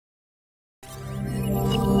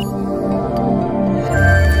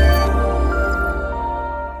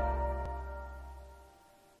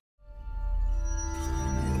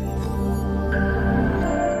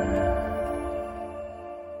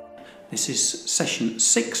This is session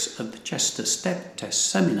 6 of the Chester Step Test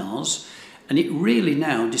seminars, and it really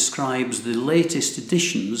now describes the latest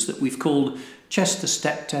additions that we've called Chester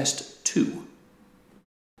Step Test 2.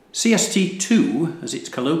 CST2, as it's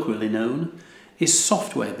colloquially known, is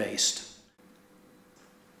software-based.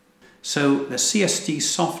 So the CST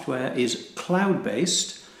software is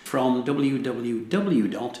cloud-based from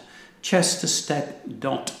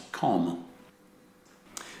www.chesterstep.com.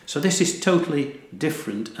 So this is totally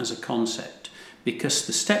different as a concept, because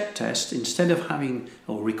the step test, instead of having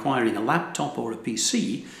or requiring a laptop or a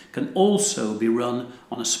PC, can also be run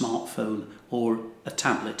on a smartphone or a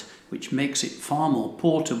tablet, which makes it far more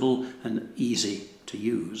portable and easy to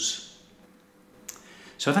use.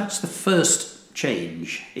 So that's the first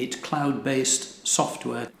change. It's cloud-based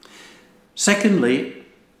software. Secondly,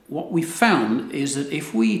 what we found is that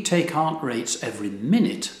if we take heart rates every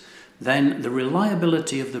minute, then the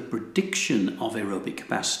reliability of the prediction of aerobic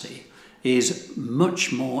capacity is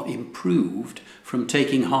much more improved from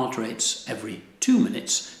taking heart rates every 2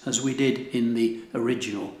 minutes, as we did in the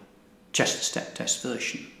original Chester Step Test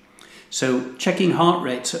version. So checking heart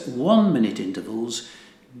rates at 1 minute intervals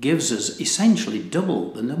gives us essentially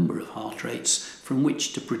double the number of heart rates from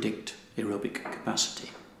which to predict aerobic capacity.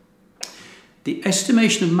 The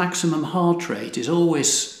estimation of maximum heart rate is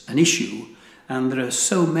always an issue, and there are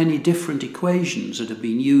so many different equations that have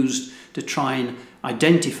been used to try and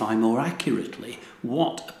identify more accurately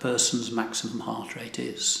what a person's maximum heart rate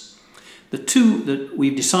is. The two that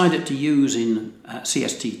we've decided to use in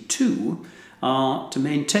CST2 are to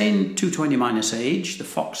maintain 220 minus age, the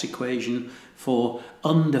Fox equation for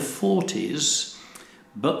under 40s,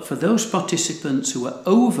 but for those participants who are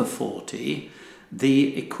over 40,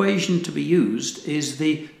 the equation to be used is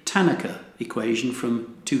the Tanaka equation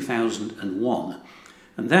from 2001.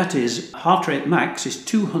 And that is heart rate max is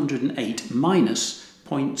 208 minus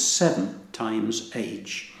 0.7 times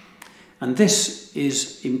age. And this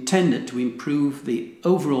is intended to improve the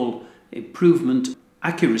overall improvement,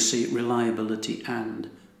 accuracy, reliability and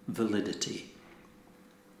validity.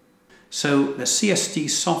 So the CST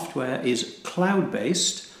software is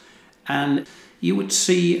cloud-based, and you would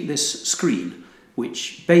see this screen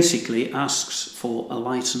which basically asks for a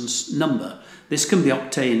license number. This can be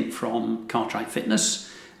obtained from Cartwright Fitness,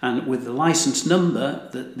 and with the license number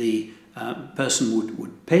that the person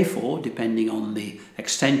would pay for, depending on the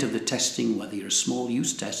extent of the testing, whether you're a small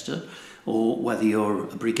use tester or whether you're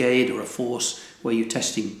a brigade or a force where you're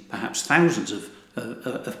testing perhaps thousands of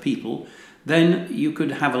people, then you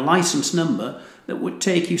could have a license number that would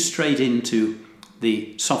take you straight into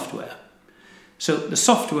the software. So the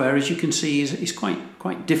software, as you can see, is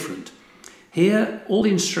quite different. Here, all the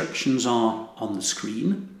instructions are on the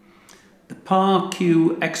screen. The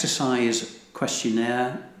PAR-Q exercise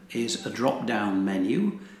questionnaire is a drop-down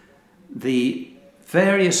menu. The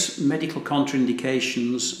various medical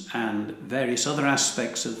contraindications and various other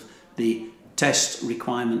aspects of the test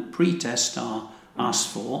requirement pre-test are asked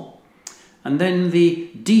for. And then the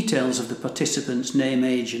details of the participant's name,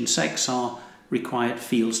 age and sex are required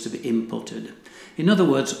fields to be inputted. In other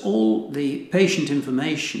words, all the patient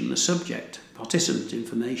information, the subject, participant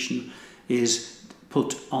information, is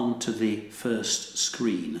put onto the first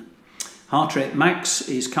screen. Heart rate max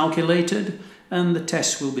is calculated, and the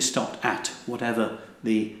test will be stopped at whatever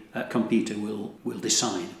the computer will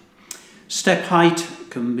decide. Step height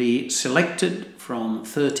can be selected from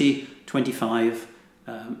 30, 25,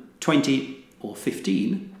 20 or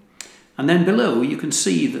 15. And then below you can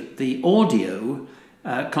see that the audio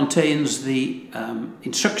contains the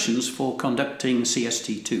instructions for conducting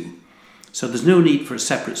CST2. So there's no need for a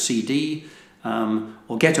separate CD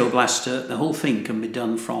or Ghetto Blaster. The whole thing can be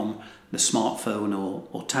done from the smartphone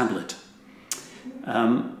or tablet.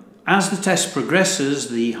 As the test progresses,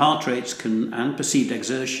 the heart rates and perceived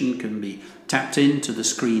exertion can be tapped into the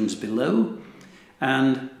screens below,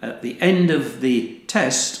 and at the end of the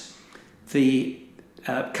test, the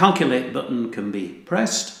calculate button can be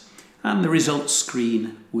pressed, and the results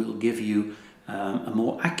screen will give you a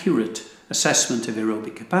more accurate assessment of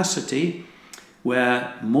aerobic capacity,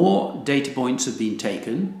 where more data points have been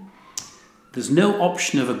taken. There's no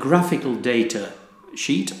option of a graphical data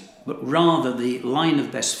sheet, but rather the line of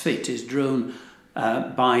best fit is drawn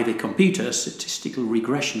by the computer, statistical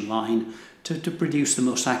regression line, to produce the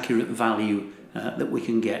most accurate value that we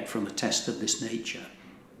can get from a test of this nature.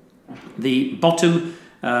 The bottom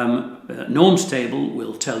norms table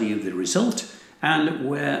will tell you the result and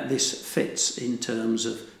where this fits in terms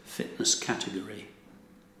of fitness category.